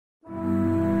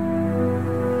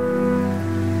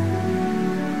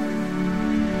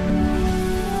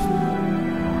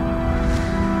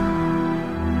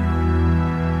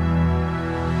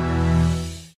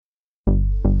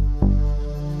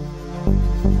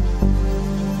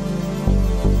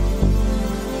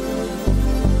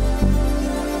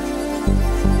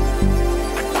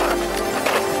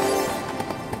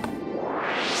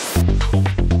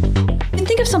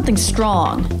something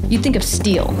strong, you'd think of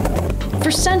steel.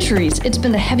 For centuries, it's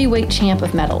been the heavyweight champ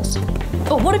of metals.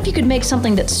 But what if you could make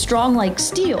something that's strong like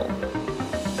steel?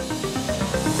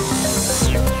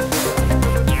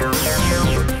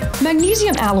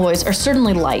 Magnesium alloys are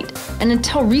certainly light, and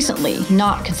until recently,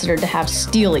 not considered to have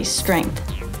steely strength.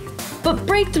 But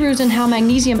breakthroughs in how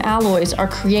magnesium alloys are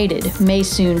created may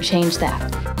soon change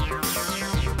that.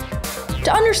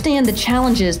 To understand the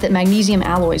challenges that magnesium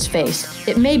alloys face,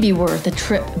 it may be worth a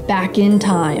trip back in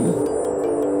time.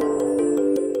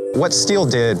 What steel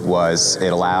did was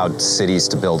it allowed cities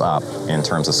to build up in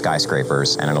terms of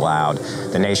skyscrapers, and it allowed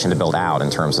the nation to build out in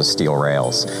terms of steel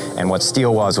rails. And what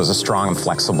steel was a strong and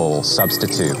flexible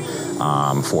substitute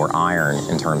for iron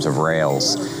in terms of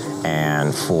rails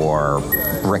and for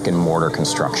brick and mortar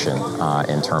construction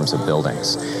in terms of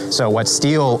buildings. So what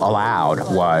steel allowed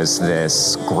was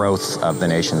this growth of the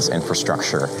nation's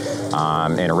infrastructure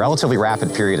in a relatively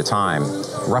rapid period of time,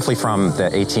 roughly from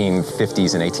the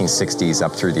 1850s and 1860s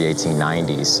up through the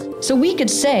 1890s. So we could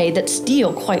say that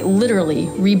steel quite literally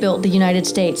rebuilt the United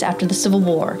States after the Civil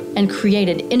War and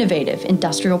created innovative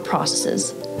industrial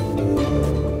processes.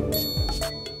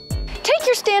 Take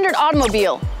your standard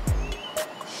automobile.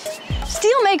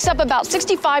 Steel makes up about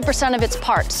 65% of its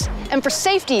parts, and for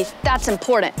safety, that's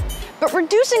important. But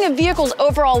reducing a vehicle's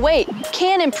overall weight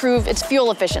can improve its fuel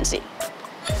efficiency.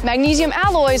 Magnesium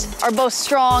alloys are both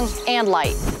strong and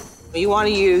light. You want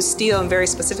to use steel in very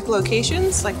specific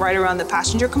locations, like right around the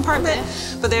passenger compartment,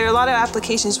 but there are a lot of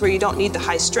applications where you don't need the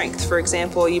high strength. For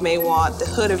example, you may want the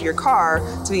hood of your car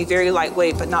to be very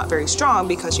lightweight but not very strong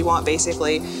because you want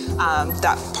basically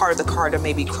that part of the car to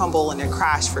maybe crumble in a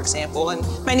crash, for example. And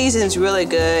magnesium is really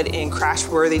good in crash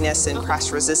worthiness and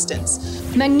crash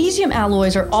resistance. Magnesium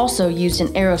alloys are also used in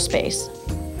aerospace.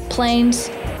 Planes,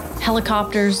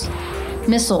 helicopters,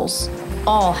 missiles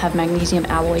all have magnesium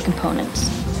alloy components.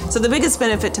 So the biggest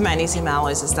benefit to magnesium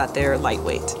alloys is that they're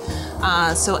lightweight.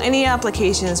 So any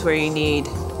applications where you need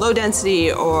low density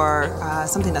or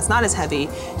something that's not as heavy,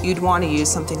 you'd want to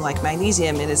use something like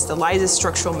magnesium. It is the lightest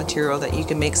structural material that you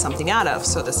can make something out of.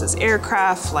 So this is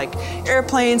aircraft, like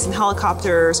airplanes and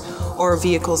helicopters, or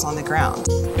vehicles on the ground.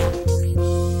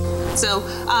 So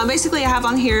basically I have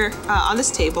on here, on this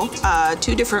table,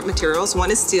 two different materials.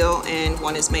 One is steel and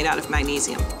one is made out of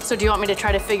magnesium. So do you want me to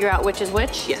try to figure out which is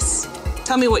which? Yes.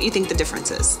 Tell me what you think the difference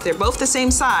is. They're both the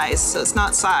same size, so it's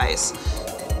not size.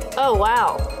 Oh,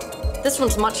 wow. This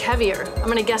one's much heavier. I'm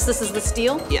gonna guess this is the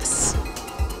steel? Yes.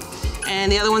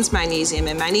 And the other one's magnesium,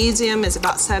 and magnesium is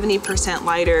about 70%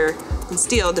 lighter than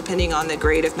steel, depending on the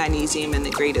grade of magnesium and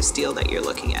the grade of steel that you're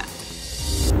looking at.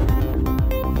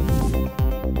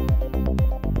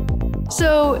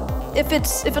 So if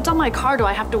it's on my car, do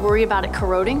I have to worry about it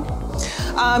corroding?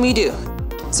 You do.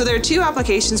 So there are two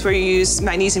applications where you use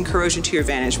magnesium corrosion to your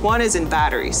advantage. One is in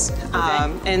batteries.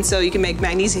 Okay. And so you can make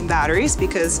magnesium batteries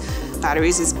because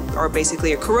batteries are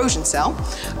basically a corrosion cell,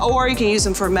 or you can use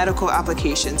them for medical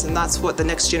applications, and that's what the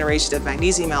next generation of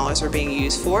magnesium alloys are being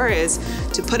used for, is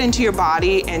to put into your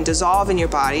body and dissolve in your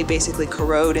body, basically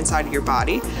corrode inside of your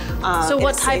body. So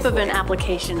what type of an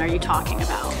application are you talking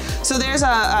about? So there's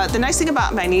the nice thing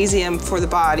about magnesium for the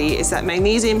body is that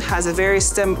magnesium has a very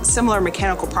similar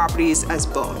mechanical properties as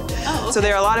bone. Oh, okay. So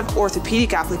there are a lot of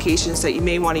orthopedic applications that you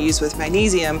may want to use with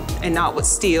magnesium and not with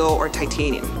steel or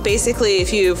titanium. Basically,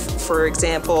 if you, for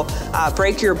example,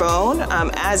 break your bone,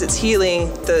 as it's healing,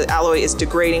 the alloy is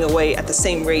degrading away at the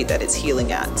same rate that it's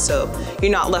healing at. So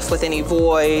you're not left with any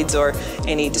voids or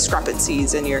any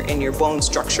discrepancies in your bone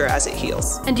structure as it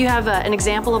heals. And do you have an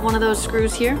example of one of those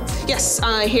screws here? Yes,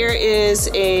 here is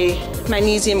a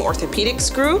magnesium orthopedic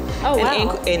screw, oh,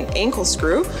 wow. an ankle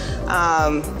screw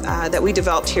that we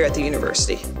developed here at the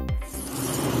university.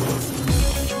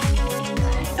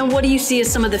 And what do you see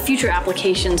as some of the future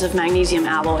applications of magnesium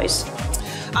alloys?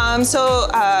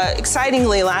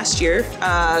 Excitingly, last year,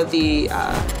 the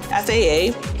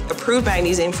FAA approved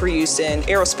magnesium for use in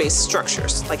aerospace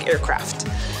structures, like aircraft.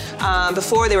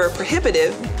 Before, they were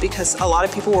prohibitive because a lot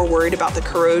of people were worried about the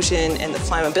corrosion and the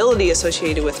flammability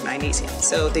associated with magnesium.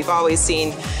 So they've always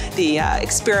seen the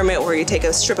experiment where you take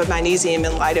a strip of magnesium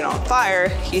and light it on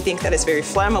fire. You think that it's very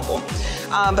flammable.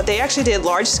 But they actually did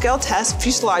large-scale tests,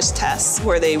 fuselage tests,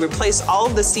 where they replaced all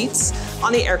of the seats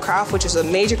on the aircraft, which is a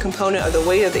major component of the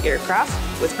weight of the aircraft,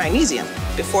 with magnesium.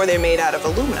 Before, they're made out of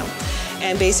aluminum.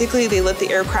 And basically, they lit the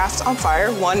aircraft on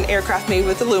fire, one aircraft made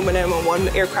with aluminum and one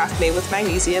aircraft made with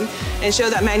magnesium, and showed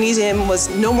that magnesium was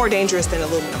no more dangerous than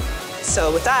aluminum.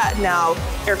 So with that, now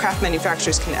aircraft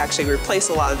manufacturers can actually replace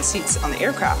a lot of the seats on the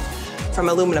aircraft from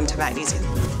aluminum to magnesium.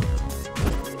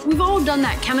 We've all done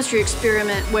that chemistry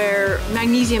experiment where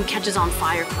magnesium catches on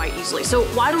fire quite easily. So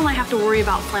why don't I have to worry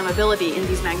about flammability in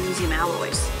these magnesium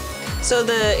alloys? So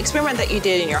the experiment that you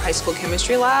did in your high school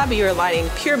chemistry lab, you're lighting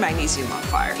pure magnesium on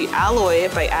fire. If you alloy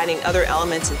it by adding other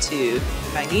elements into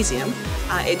magnesium,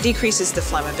 it decreases the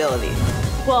flammability.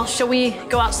 Well, shall we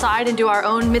go outside and do our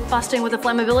own myth busting with a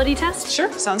flammability test? Sure,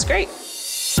 sounds great.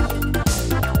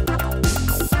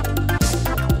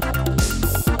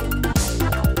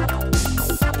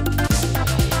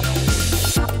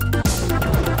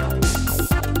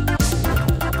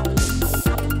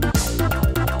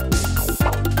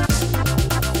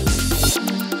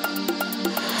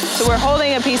 So we're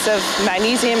holding a piece of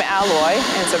magnesium alloy,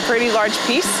 and it's a pretty large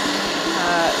piece,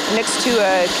 next to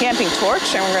a camping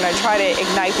torch, and we're going to try to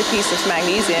ignite the piece of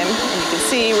magnesium. And you can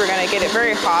see we're going to get it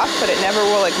very hot, but it never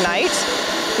will ignite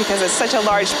because it's such a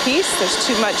large piece. There's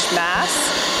too much mass,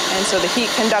 and so the heat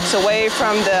conducts away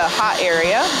from the hot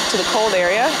area to the cold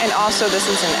area. And also this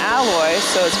is an alloy,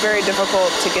 so it's very difficult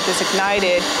to get this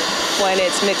ignited when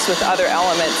it's mixed with other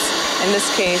elements. In this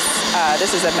case,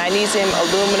 this is a magnesium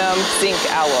aluminum zinc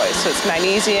alloy. So it's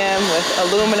magnesium with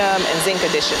aluminum and zinc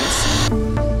additions.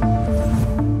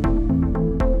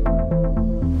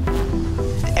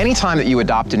 Anytime that you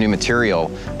adopt a new material,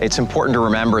 it's important to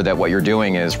remember that what you're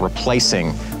doing is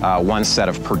replacing one set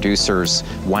of producers,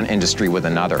 one industry with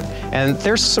another. And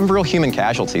there's some real human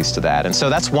casualties to that. And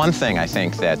so that's one thing I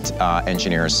think that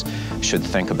engineers should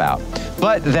think about.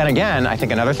 But then again, I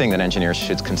think another thing that engineers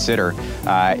should consider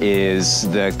is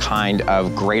the kind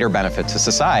of greater benefit to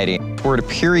society. We're at a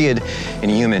period in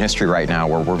human history right now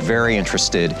where we're very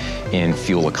interested in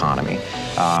fuel economy.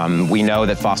 We know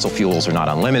that fossil fuels are not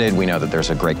unlimited. We know that there's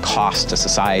a great cost to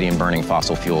society in burning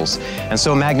fossil fuels. And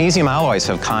so magnesium alloys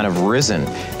have kind of risen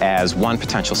as one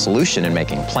potential solution in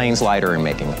making planes lighter and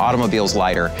making automobiles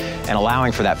lighter and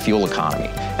allowing for that fuel economy.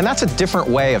 And that's a different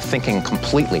way of thinking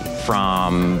completely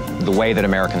from the way that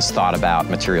Americans thought about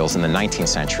materials in the 19th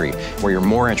century, where you're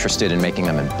more interested in making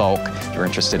them in bulk, you're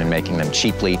interested in making them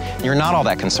cheaply, and you're not all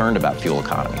that concerned about fuel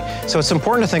economy. So it's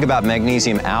important to think about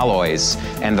magnesium alloys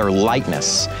and their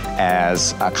lightness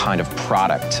as a kind of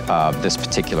product of this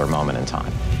particular moment in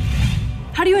time.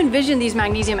 How do you envision these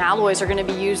magnesium alloys are going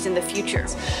to be used in the future?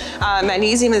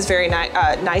 Magnesium is very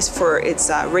nice for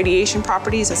its radiation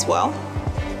properties as well.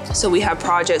 So we have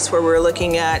projects where we're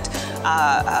looking at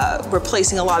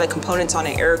replacing a lot of components on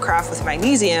an aircraft with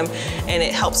magnesium, and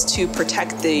it helps to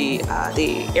protect the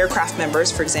aircraft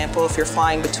members. For example, if you're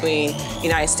flying between the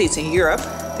United States and Europe,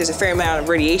 there's a fair amount of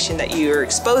radiation that you're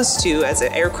exposed to as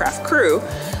an aircraft crew.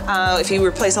 If you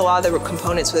replace a lot of the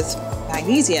components with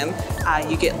magnesium,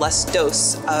 you get less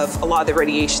dose of a lot of the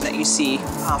radiation that you see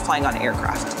flying on an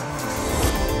aircraft.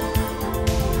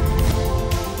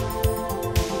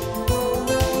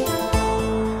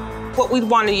 What we'd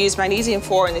want to use magnesium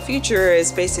for in the future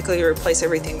is basically replace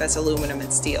everything that's aluminum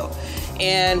and steel.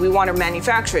 And we want to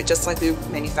manufacture it just like we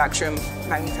manufacture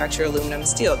aluminum and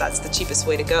steel. That's the cheapest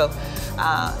way to go.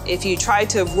 If you try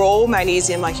to roll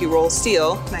magnesium like you roll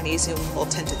steel, magnesium will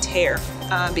tend to tear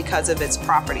because of its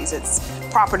properties. Its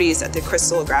properties at the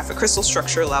crystal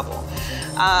structure level.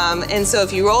 And so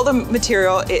if you roll the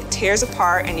material, it tears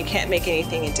apart and you can't make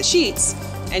anything into sheets.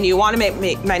 And you want to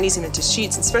make magnesium into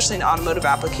sheets, especially in automotive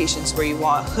applications where you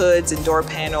want hoods and door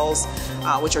panels,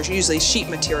 which are usually sheet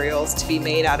materials, to be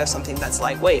made out of something that's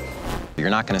lightweight. You're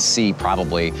not going to see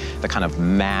probably the kind of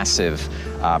massive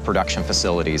production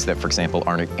facilities that, for example,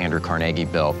 Andrew Carnegie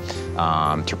built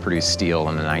to produce steel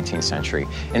in the 19th century.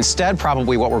 Instead,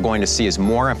 probably what we're going to see is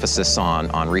more emphasis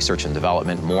on research and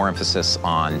development, more emphasis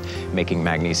on making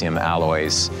magnesium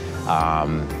alloys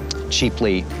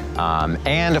cheaply,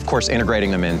 and of course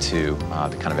integrating them into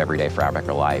the kind of everyday fabric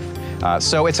of life.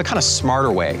 So it's a kind of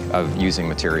smarter way of using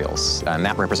materials, and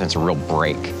that represents a real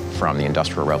break from the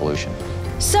Industrial Revolution.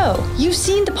 So, you've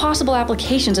seen the possible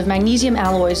applications of magnesium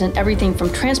alloys in everything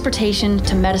from transportation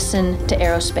to medicine to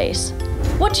aerospace.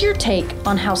 What's your take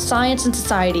on how science and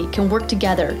society can work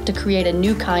together to create a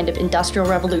new kind of industrial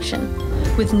revolution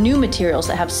with new materials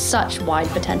that have such wide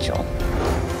potential?